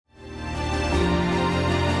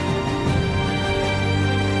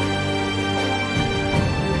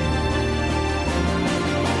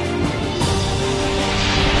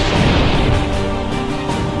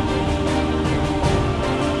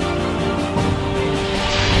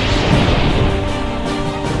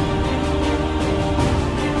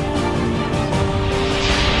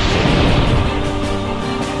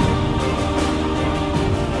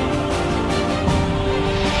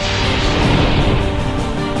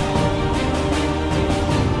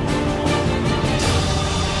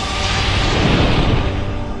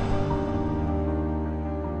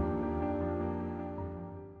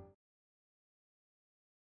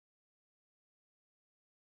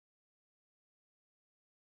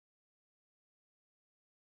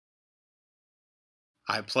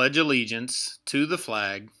I pledge allegiance to the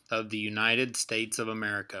flag of the United States of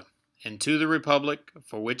America and to the republic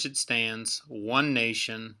for which it stands, one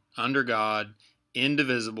nation, under God,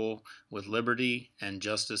 indivisible, with liberty and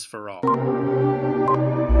justice for all.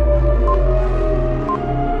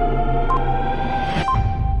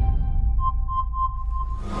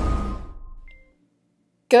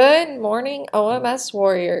 Good morning, OMS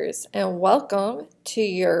Warriors, and welcome to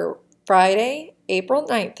your Friday, April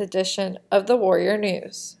 9th edition of the Warrior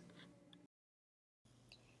News.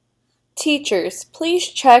 Teachers, please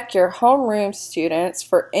check your homeroom students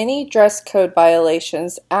for any dress code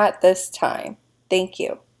violations at this time. Thank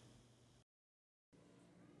you.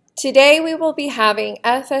 Today we will be having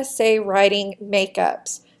FSA writing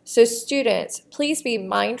makeups, so students, please be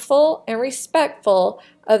mindful and respectful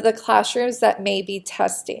of the classrooms that may be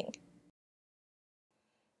testing.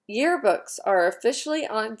 Yearbooks are officially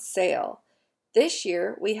on sale. This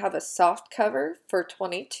year we have a soft cover for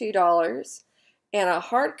 $22 and a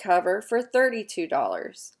hardcover for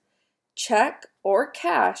 $32. Check or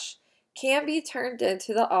cash can be turned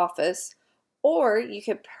into the office, or you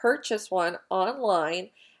can purchase one online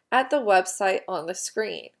at the website on the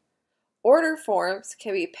screen. Order forms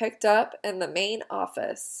can be picked up in the main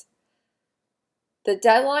office. The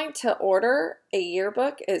deadline to order a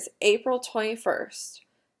yearbook is April 21st.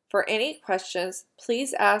 For any questions,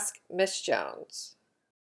 please ask Miss Jones.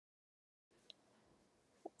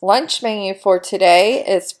 Lunch menu for today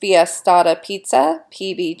is Fiestada Pizza,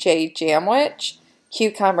 PBJ Jamwich,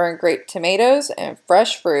 cucumber and grape tomatoes, and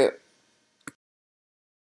fresh fruit.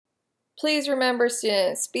 Please remember,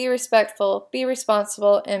 students, be respectful, be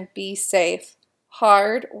responsible, and be safe.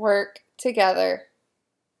 Hard work together.